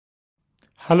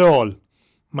Hello all,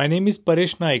 my name is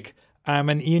Paresh Naik. I am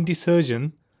an ENT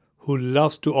surgeon who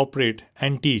loves to operate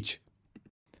and teach.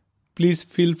 Please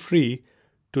feel free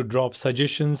to drop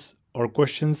suggestions or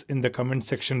questions in the comment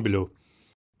section below.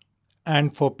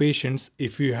 And for patients,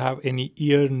 if you have any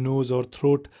ear, nose or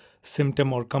throat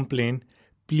symptom or complaint,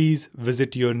 please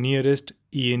visit your nearest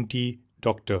ENT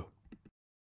doctor.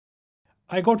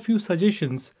 I got few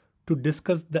suggestions to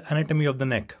discuss the anatomy of the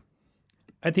neck.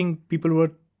 I think people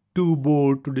were too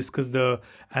bored to discuss the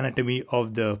anatomy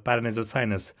of the paranasal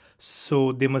sinus,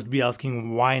 so they must be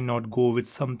asking why not go with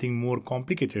something more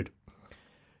complicated.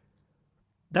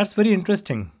 That's very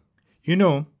interesting. You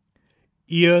know,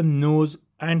 ear, nose,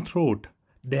 and throat,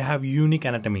 they have unique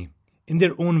anatomy in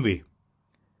their own way.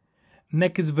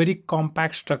 Neck is very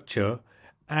compact structure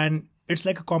and it's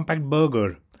like a compact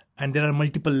burger and there are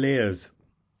multiple layers.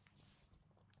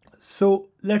 So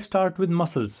let's start with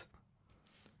muscles.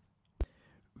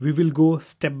 We will go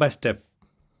step by step.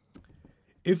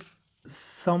 If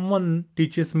someone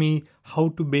teaches me how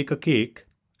to bake a cake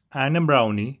and a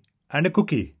brownie and a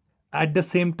cookie at the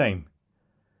same time,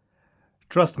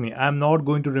 trust me, I'm not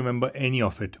going to remember any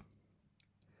of it.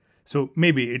 So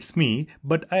maybe it's me,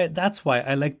 but that's why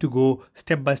I like to go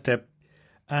step by step.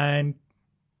 And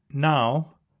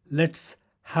now let's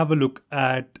have a look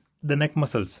at the neck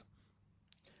muscles.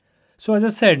 So as I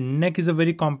said, neck is a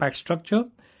very compact structure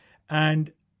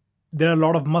and there are a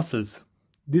lot of muscles.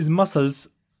 These muscles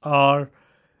are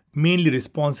mainly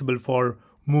responsible for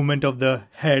movement of the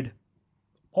head.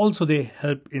 Also, they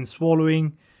help in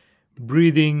swallowing,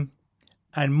 breathing,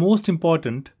 and most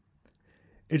important,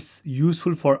 it's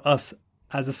useful for us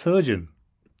as a surgeon.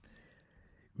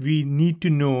 We need to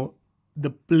know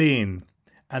the plane,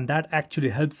 and that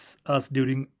actually helps us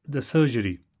during the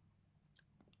surgery.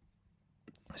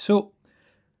 So,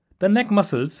 the neck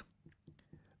muscles,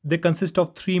 they consist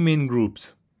of three main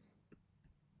groups.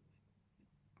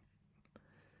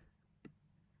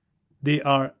 They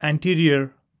are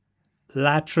anterior,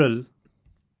 lateral,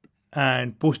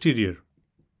 and posterior.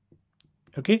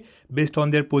 Okay, based on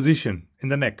their position in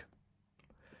the neck.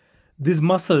 These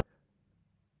muscles,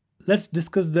 let's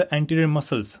discuss the anterior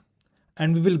muscles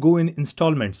and we will go in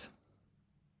installments.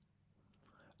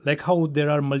 Like how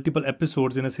there are multiple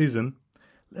episodes in a season,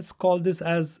 let's call this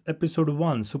as episode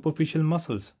 1, superficial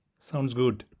muscles. Sounds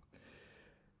good.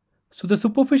 So the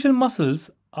superficial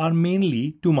muscles are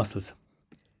mainly two muscles.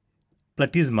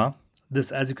 Platysma,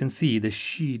 this as you can see, the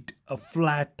sheet, a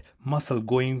flat muscle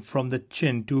going from the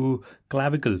chin to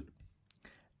clavicle.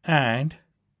 And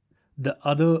the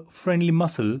other friendly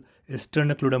muscle is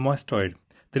sternicular mastoid.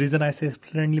 The reason I say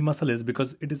friendly muscle is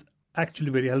because it is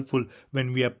actually very helpful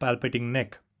when we are palpating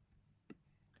neck.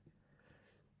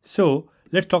 So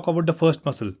let's talk about the first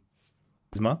muscle.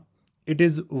 It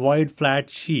is wide flat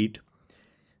sheet.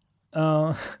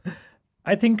 I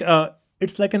think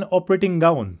it's like an operating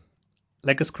gown,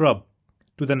 like a scrub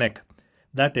to the neck.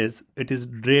 That is, it is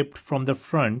draped from the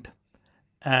front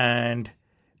and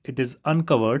it is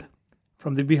uncovered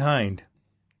from the behind.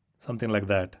 Something like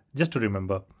that, just to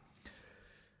remember.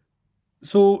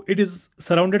 So it is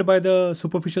surrounded by the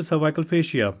superficial cervical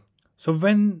fascia. So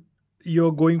when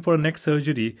you're going for a neck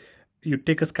surgery, you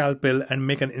take a scalpel and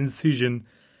make an incision.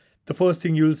 The first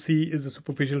thing you'll see is the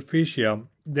superficial fascia.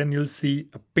 Then you'll see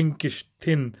a pinkish,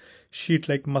 thin,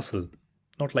 sheet-like muscle.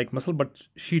 Not like muscle, but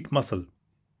sheet muscle.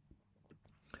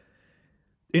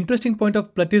 Interesting point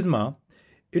of platysma,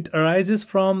 it arises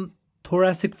from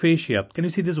thoracic fascia. Can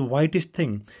you see this whitish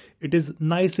thing? It is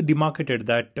nicely demarcated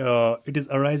that it is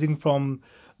arising from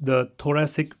the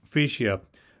thoracic fascia,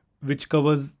 which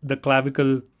covers the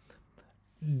clavicle,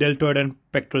 deltoid and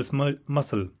pectoralis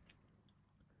muscle.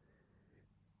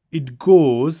 It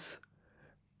goes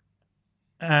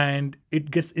and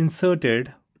it gets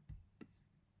inserted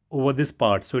over this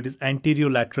part. So it is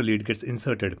anterolaterally, it gets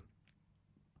inserted.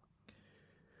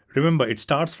 Remember, it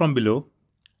starts from below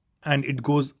and it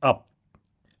goes up.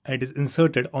 And it is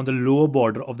inserted on the lower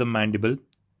border of the mandible,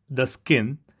 the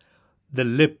skin, the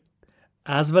lip,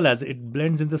 as well as it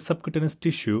blends in the subcutaneous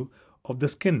tissue of the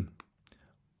skin.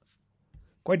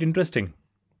 Quite interesting.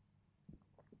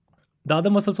 The other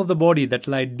muscles of the body that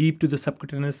lie deep to the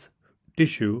subcutaneous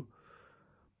tissue,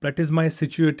 platysma is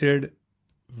situated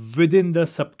within the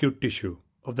subcute tissue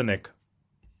of the neck.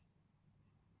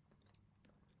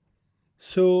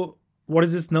 So, what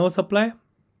is this nerve supply?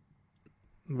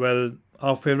 Well,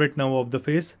 our favorite nerve of the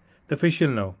face, the facial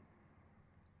nerve.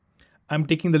 I'm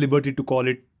taking the liberty to call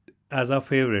it as our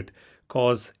favorite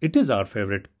because it is our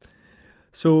favorite.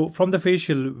 So from the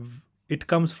facial, it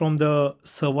comes from the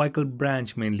cervical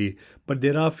branch mainly, but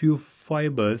there are few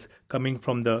fibers coming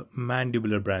from the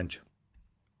mandibular branch.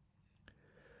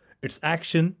 Its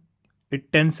action,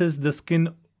 it tenses the skin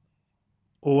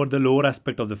over the lower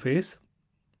aspect of the face.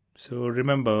 So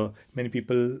remember, many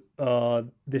people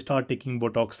they start taking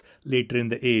Botox later in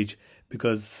the age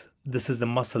because this is the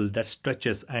muscle that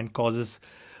stretches and causes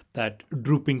that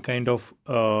drooping kind of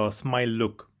smile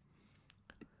look.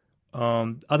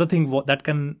 Other thing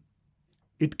that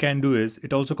it can do is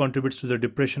it also contributes to the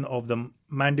depression of the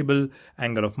mandible,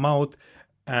 angle of mouth,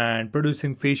 and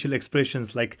producing facial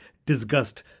expressions like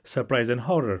disgust, surprise, and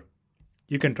horror.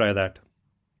 You can try that.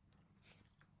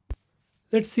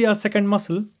 Let's see our second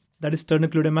muscle, that is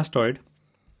sternicular mastoid.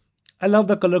 I love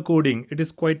the color coding. It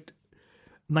is quite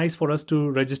nice for us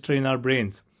to register in our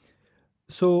brains.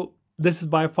 So this is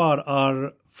by far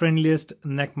our friendliest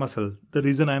neck muscle. The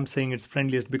reason I'm saying it's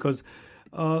friendliest because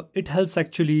it helps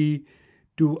actually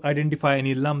to identify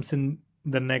any lumps in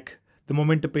the neck. The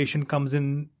moment a patient comes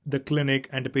in the clinic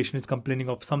and the patient is complaining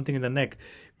of something in the neck,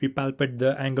 we palpate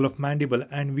the angle of mandible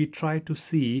and we try to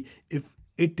see if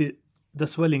the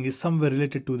swelling is somewhere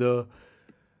related to the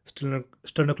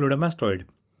sternicular mastoid.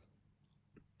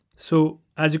 So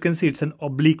as you can see, it's an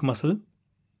oblique muscle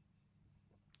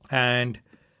and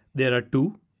there are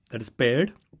two that is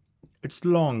paired. It's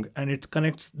long and it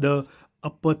connects the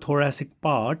upper thoracic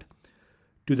part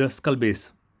to the skull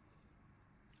base.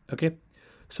 Okay,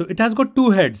 so it has got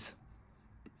two heads.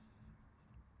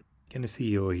 Can you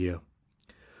see over here?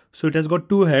 So it has got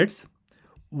two heads,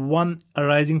 one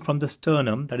arising from the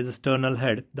sternum, that is the sternal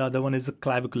head, the other one is the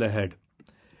clavicular head,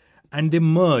 and they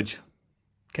merge.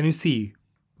 Can you see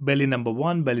belly number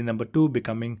 1, belly number 2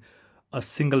 becoming a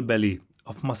single belly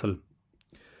of muscle?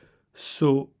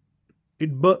 So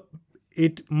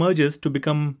it merges to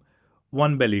become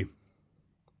one belly.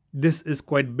 This is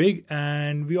quite big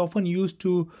and we often used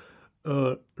to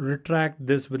retract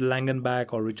this with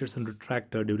Langenbach or Richardson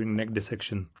retractor during neck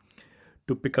dissection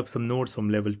to pick up some notes from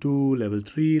level 2, level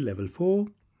 3, level 4.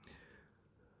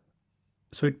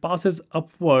 So it passes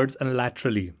upwards and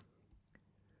laterally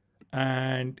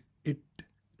and it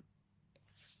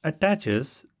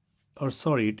it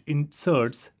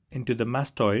inserts into the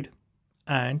mastoid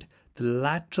and the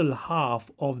lateral half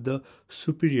of the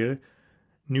superior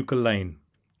nuchal line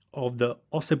of the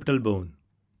occipital bone.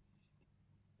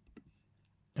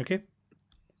 Okay,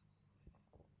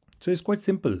 so it's quite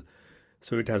simple.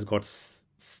 So it has got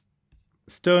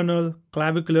sternal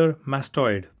clavicular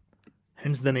mastoid,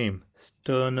 hence the name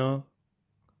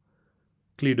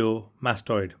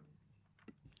sternocleidomastoid.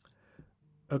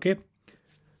 Okay,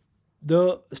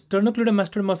 the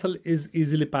sternocleidomastoid muscle is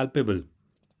easily palpable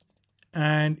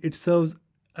and it serves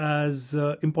as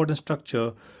important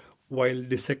structure while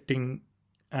dissecting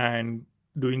and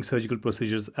doing surgical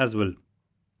procedures as well.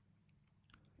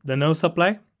 The nerve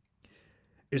supply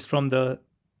is from the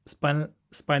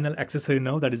spinal accessory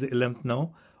nerve, that is the 11th nerve.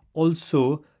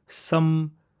 Also,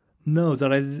 some nerves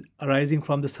arising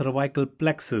from the cervical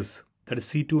plexus, that is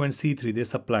C2 and C3, they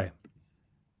supply.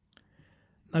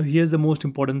 Now, here's the most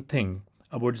important thing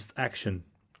about this action.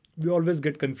 We always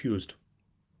get confused.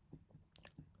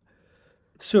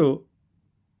 So,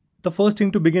 the first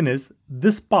thing to begin is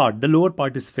this part, the lower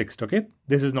part is fixed, okay?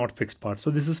 This is not fixed part. So,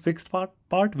 this is fixed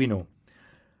part, we know.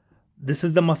 This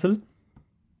is the muscle.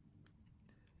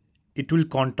 It will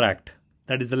contract.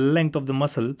 That is, the length of the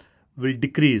muscle will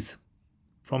decrease.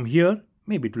 From here,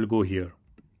 maybe it will go here.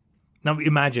 Now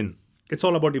imagine. It's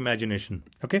all about imagination.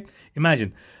 Okay?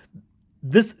 Imagine.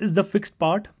 This is the fixed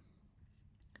part.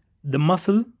 The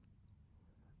muscle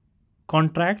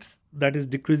contracts, that is,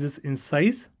 decreases in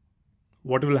size.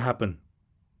 What will happen?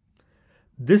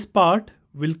 This part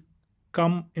will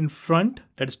come in front,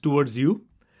 that is towards you,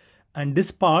 and this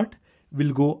part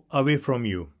will go away from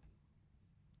you.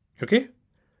 Okay?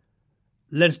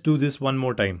 Let's do this one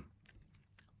more time.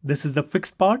 This is the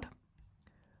fixed part.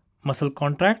 Muscle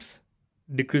contracts,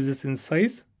 decreases in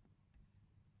size.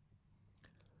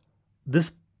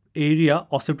 This area,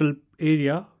 occipital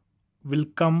area, will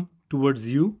come towards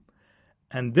you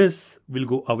and this will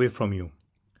go away from you.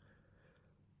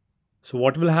 So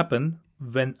what will happen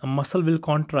when a muscle will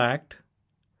contract?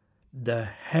 The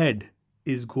head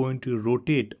is going to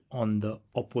rotate on the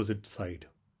opposite side.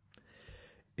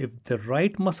 If the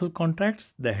right muscle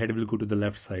contracts, the head will go to the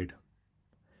left side.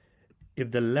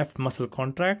 If the left muscle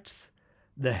contracts,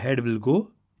 the head will go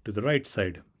to the right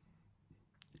side.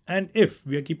 And if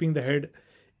we are keeping the head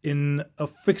in a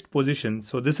fixed position,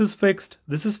 so this is fixed,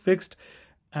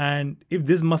 and if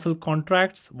this muscle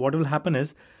contracts, what will happen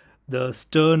is the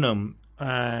sternum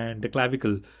and the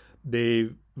clavicle,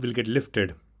 they will get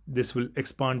lifted. This will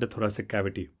expand the thoracic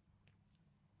cavity.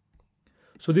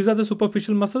 So these are the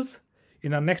superficial muscles.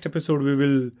 In our next episode, we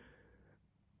will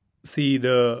see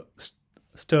the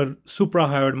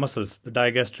suprahyoid muscles, the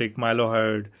digastric,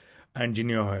 mylohyoid, and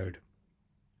geniohyoid.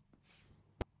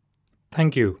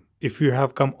 Thank you. If you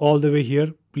have come all the way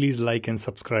here, please like and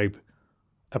subscribe.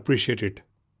 Appreciate it.